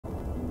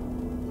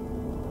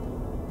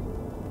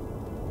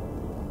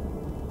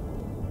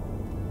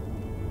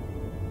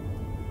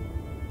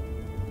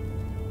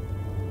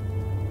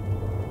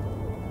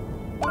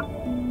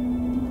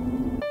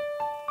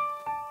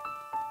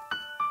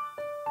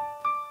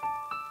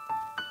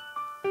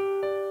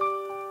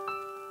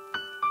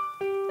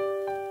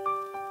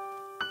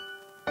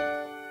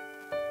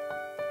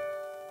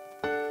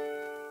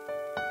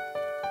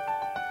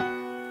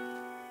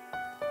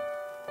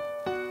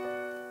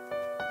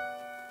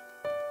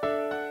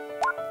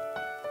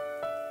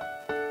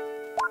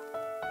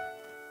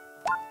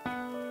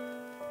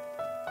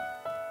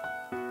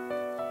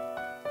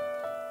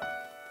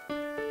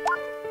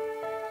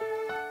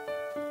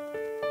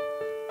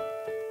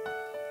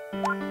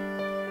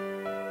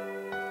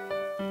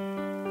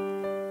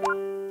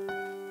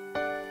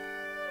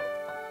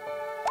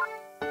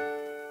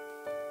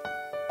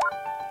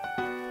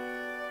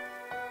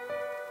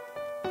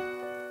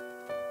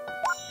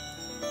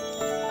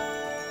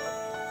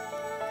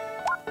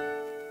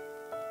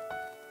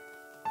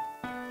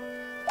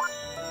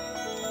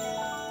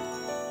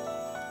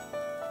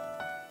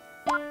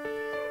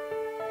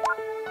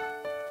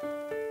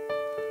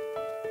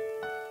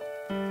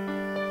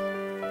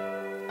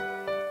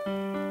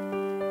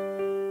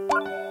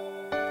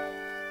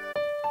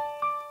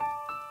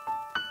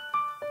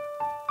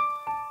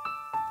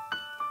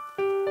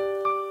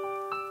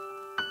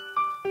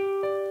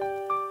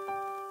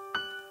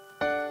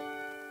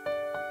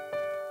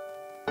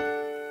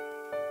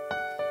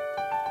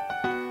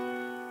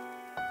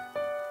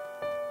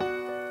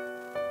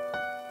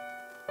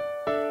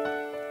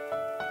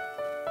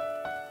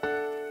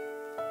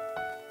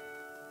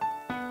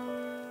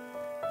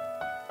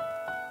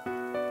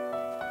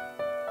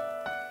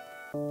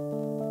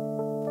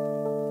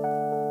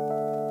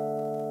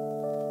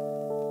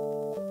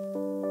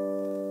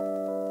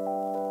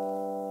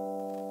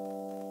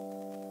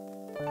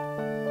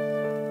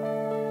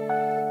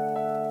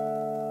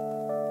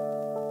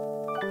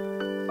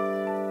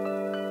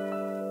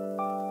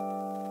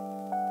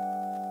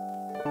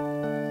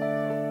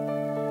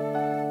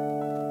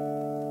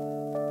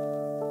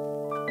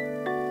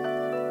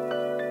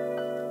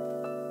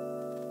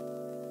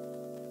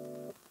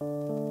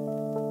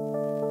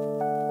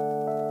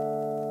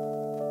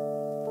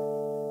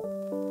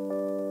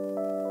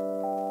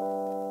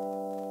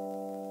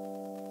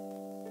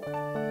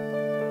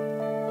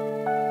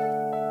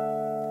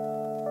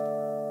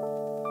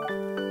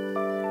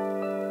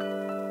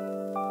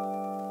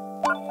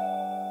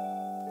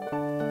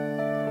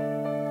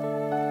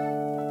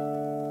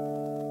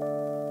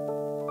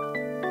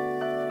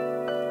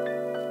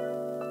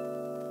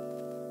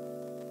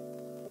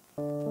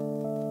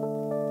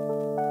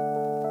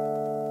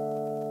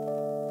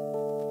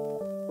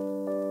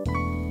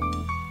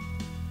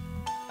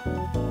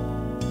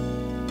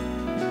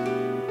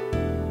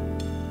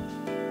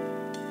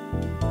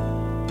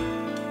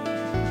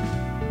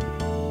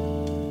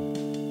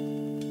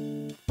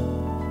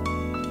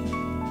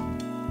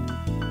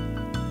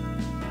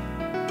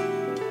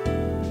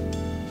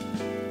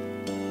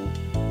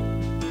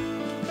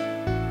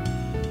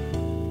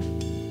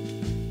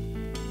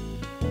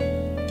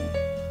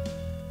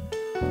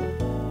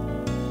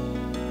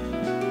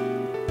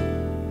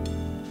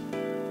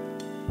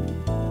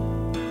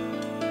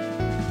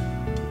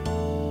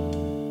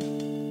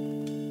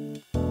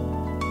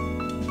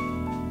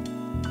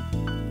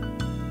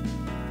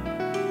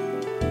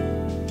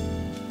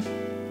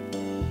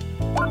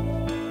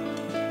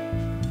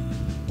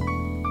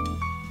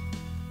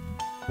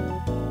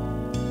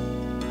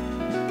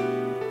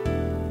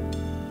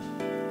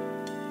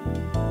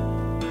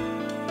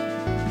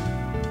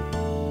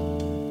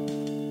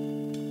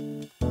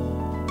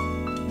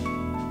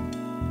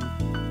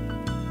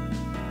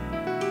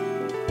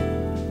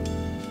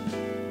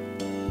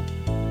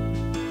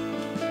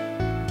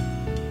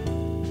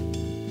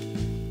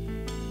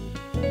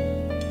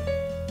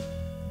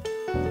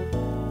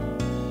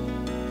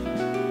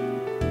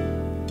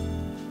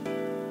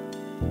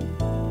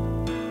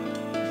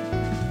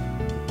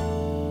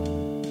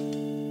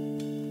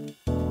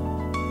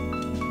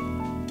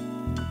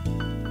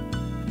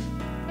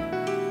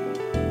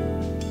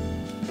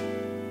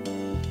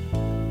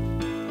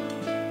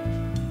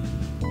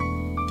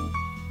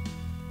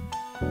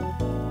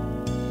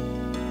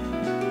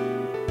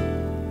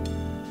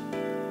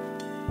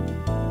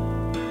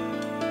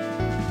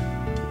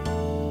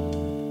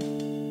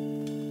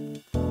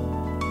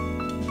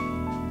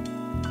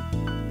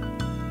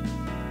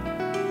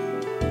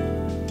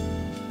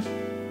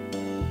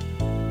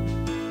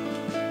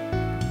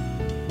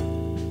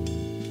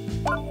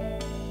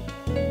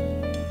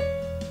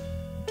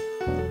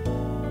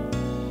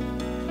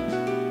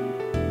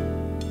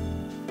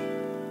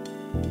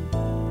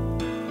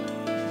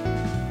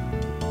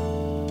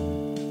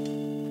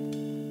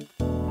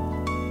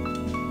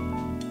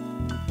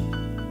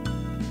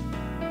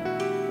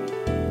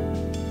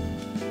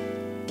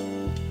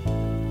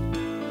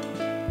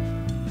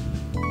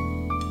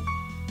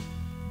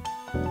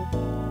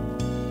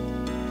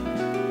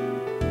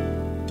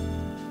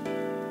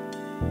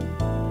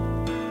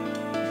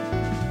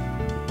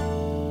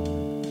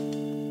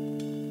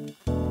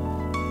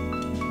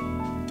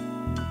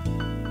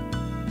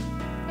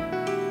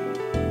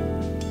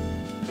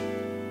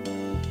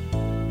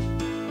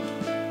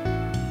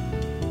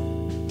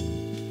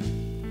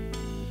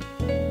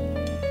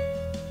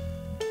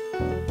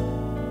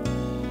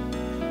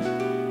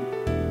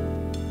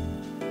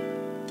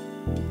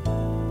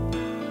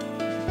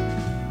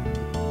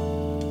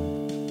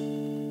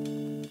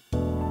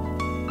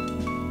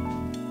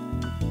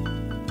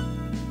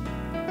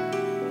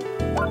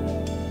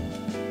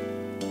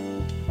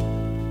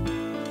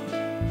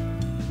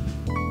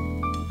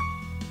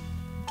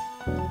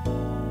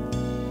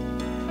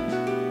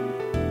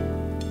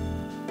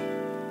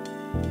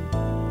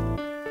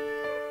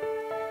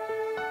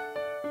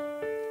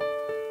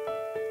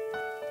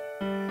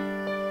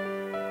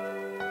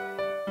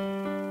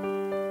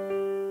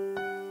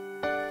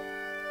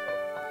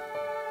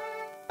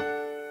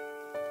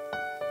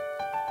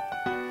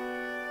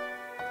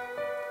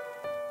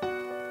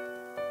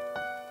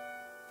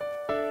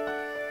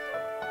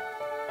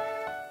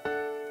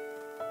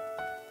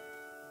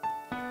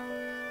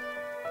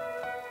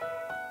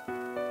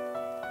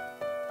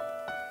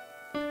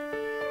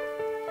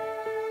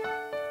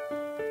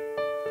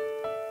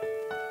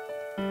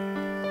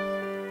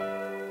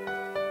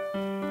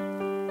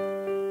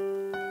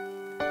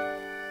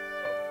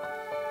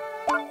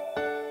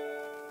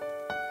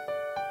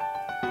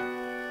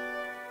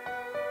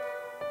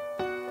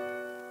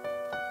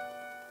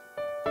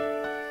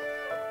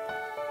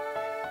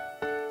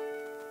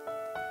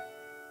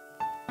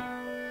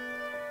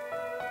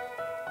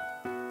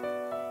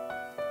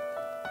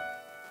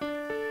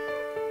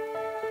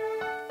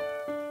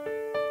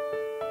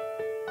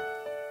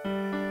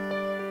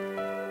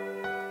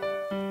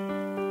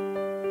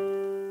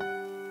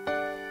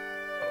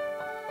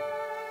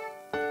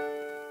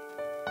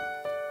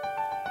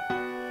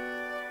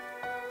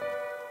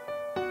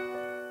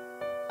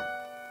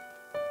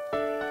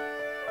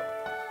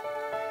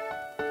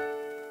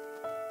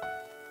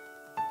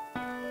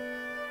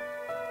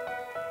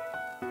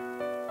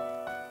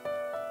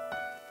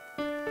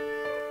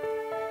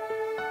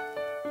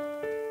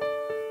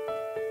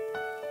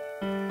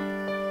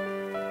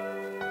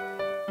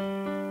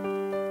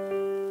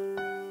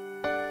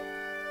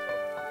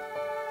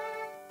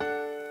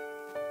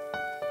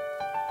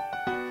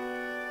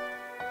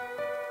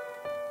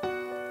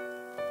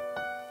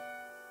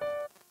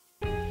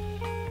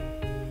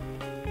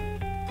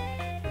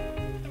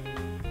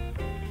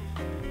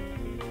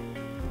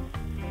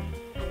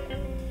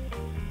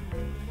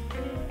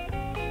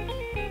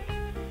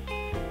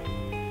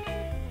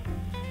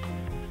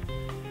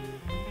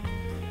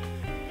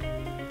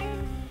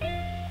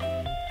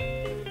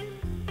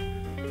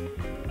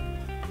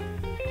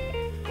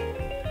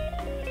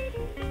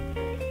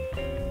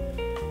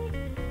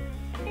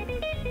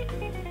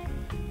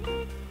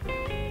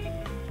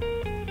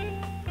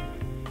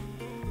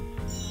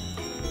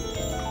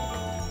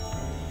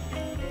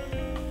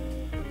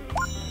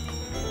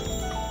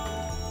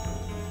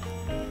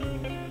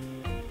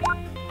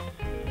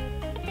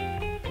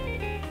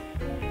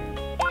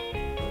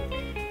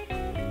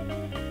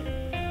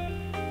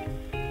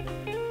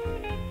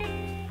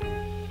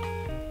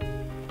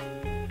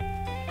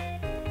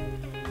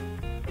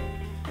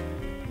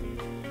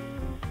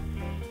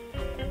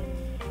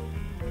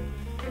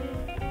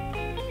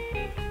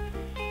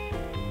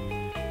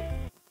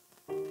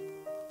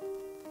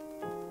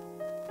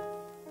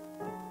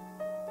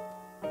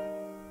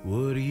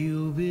Would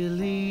you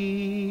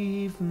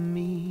believe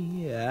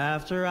me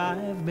after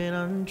I've been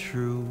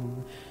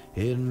untrue?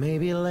 It may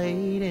be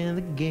late in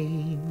the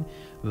game,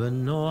 but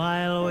no,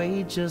 I'll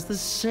wait just the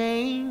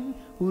same.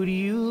 Would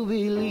you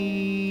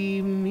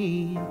believe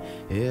me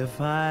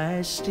if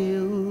I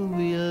still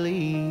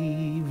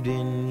believed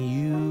in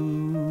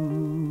you?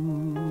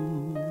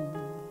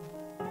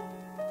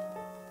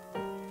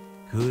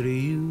 Could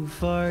you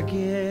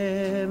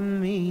forgive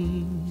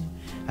me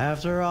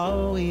after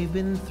all we've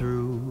been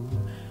through?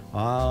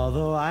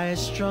 Although I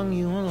strung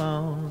you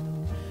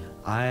along,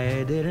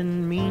 I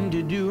didn't mean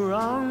to do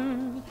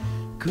wrong.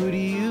 Could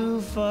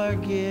you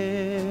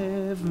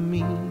forgive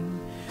me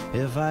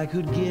if I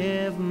could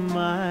give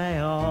my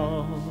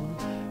all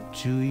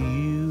to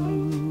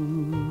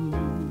you?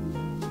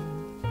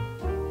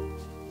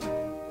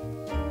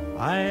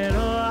 I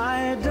know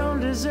I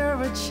don't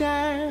deserve a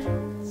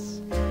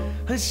chance,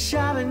 a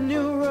shot at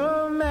new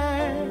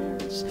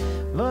romance,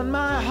 but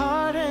my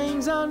heart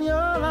hangs on your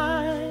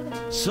line.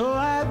 So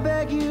I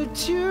beg you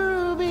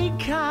to be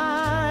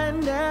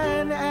kind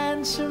and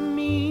answer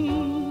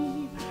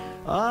me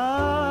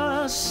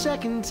a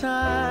second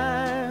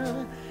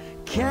time.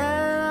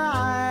 Can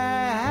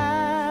I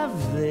have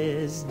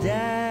this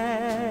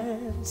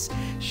dance?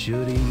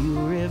 Should you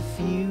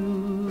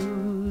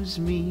refuse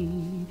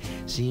me?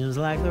 Seems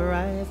like the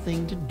right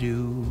thing to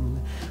do,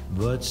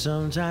 but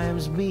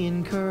sometimes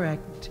being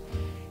correct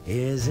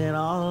isn't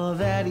all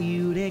that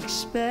you'd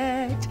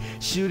expect.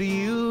 Should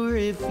you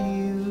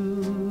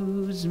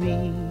refuse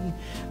me,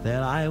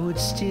 then I would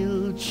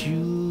still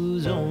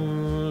choose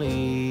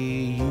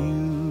only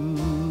you.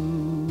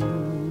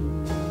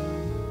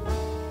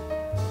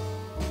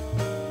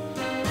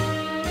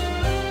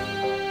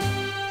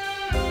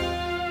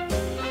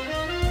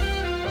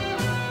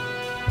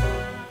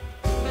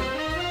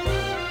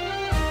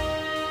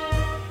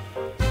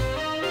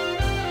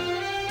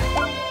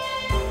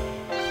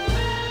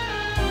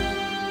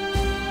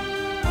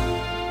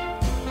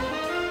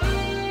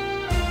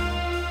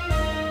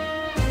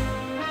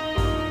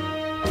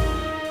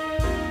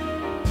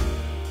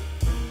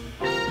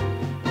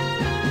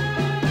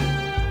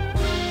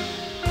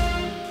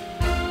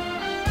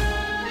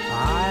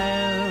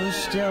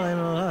 Still in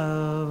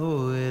love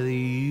with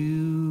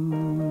you.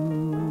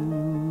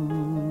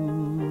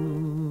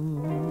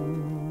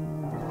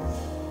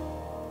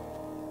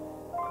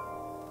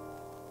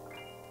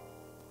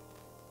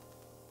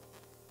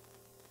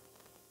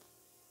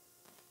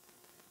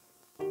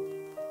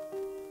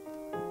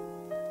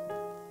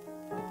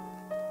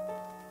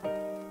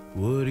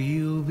 Would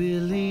you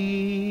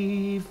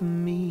believe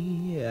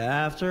me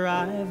after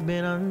I've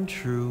been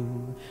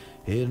untrue?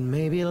 It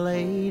may be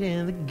late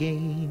in the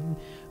game,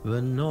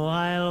 but no,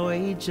 I'll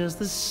wait just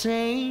the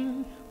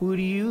same. Would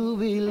you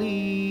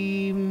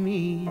believe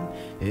me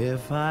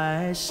if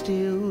I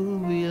still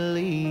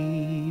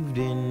believed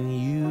in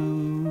you?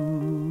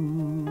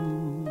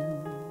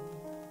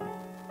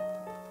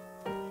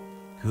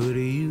 Could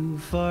you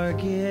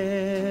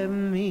forgive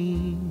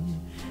me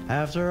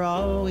after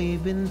all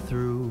we've been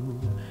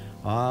through?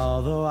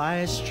 Although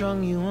I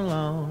strung you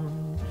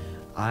along,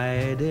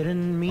 I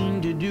didn't mean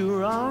to do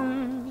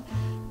wrong.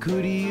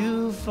 Could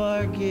you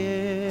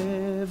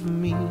forgive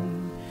me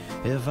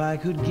if I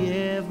could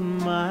give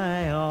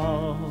my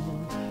all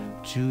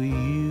to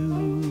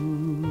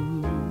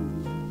you?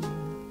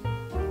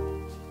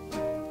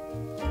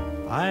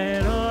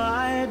 I know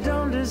I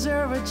don't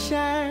deserve a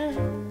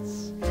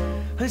chance,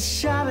 a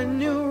shot at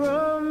new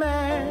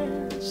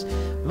romance,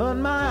 but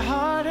my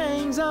heart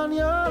hangs on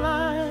your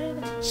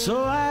line.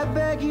 So I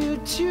beg you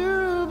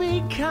to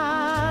be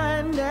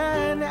kind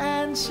and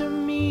answer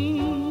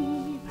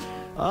me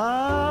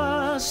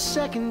a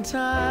second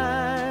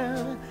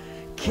time.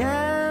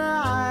 Can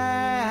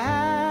I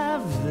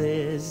have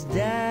this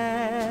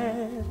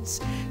dance?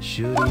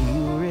 Should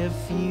you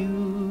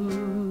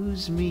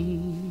refuse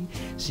me?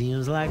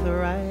 Seems like the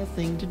right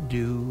thing to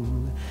do,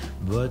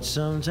 but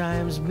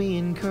sometimes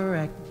being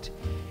correct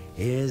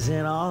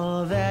isn't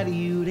all that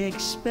you'd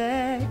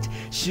expect.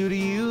 Should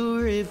you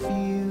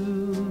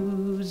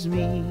refuse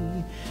me,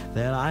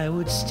 then I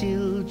would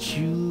still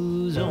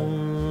choose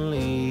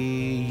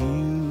only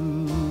you.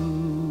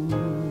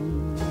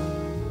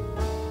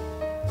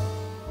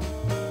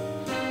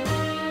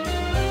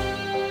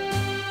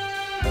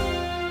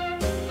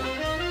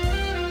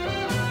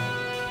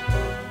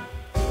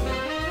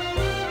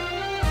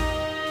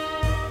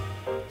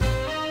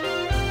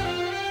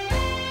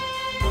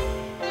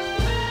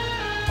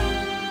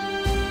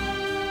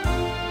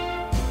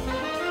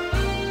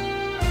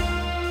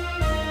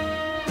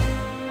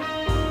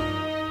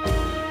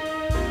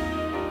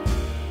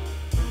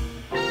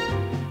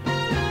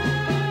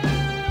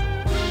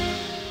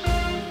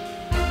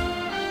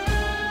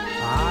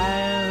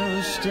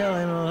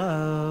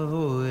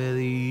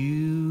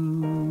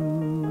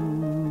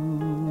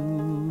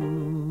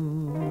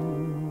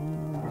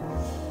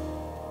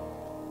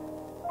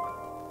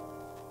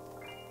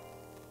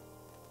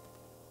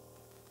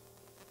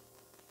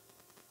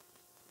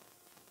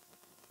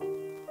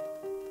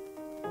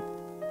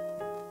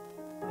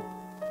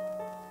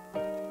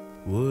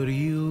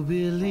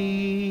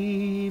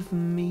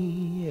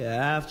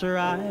 after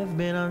I've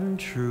been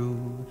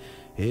untrue.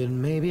 It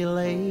may be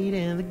late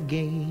in the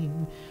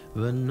game,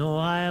 but no,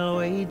 I'll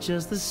wait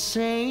just the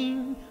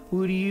same.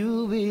 Would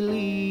you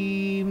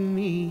believe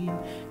me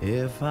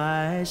if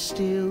I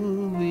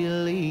still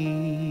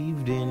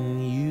believed in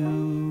you?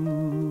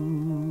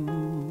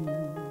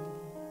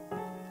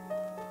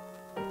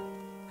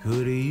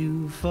 Could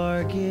you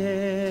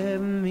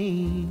forgive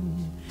me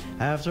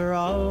after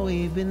all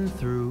we've been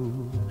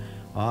through?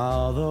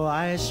 Although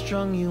I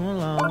strung you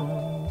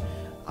along,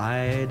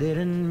 I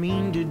didn't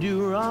mean to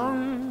do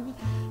wrong.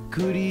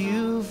 Could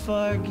you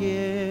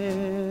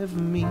forgive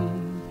me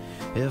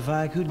if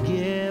I could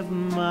give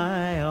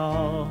my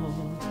all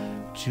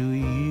to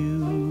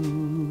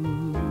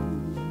you?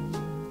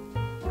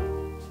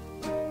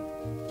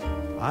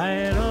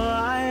 I know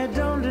I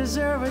don't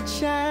deserve a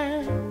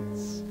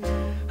chance,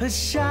 a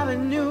shot at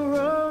new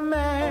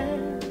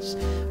romance,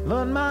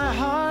 but my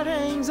heart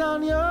hangs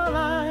on your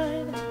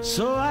line.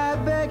 So I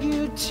beg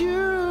you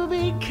to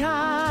be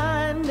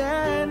kind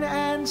and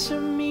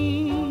answer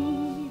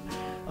me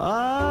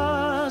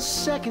a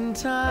second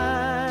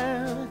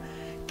time.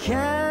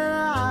 Can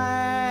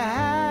I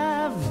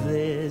have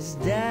this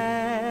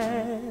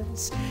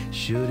dance?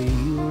 Should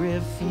you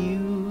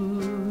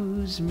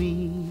refuse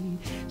me?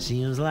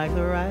 Seems like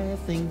the right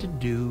thing to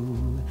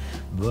do,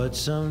 but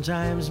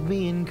sometimes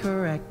being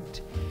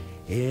correct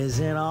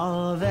isn't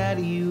all that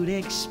you'd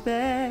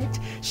expect.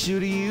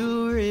 Should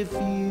you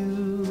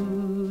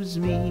refuse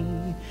me,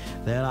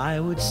 then I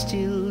would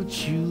still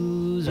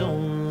choose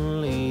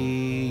only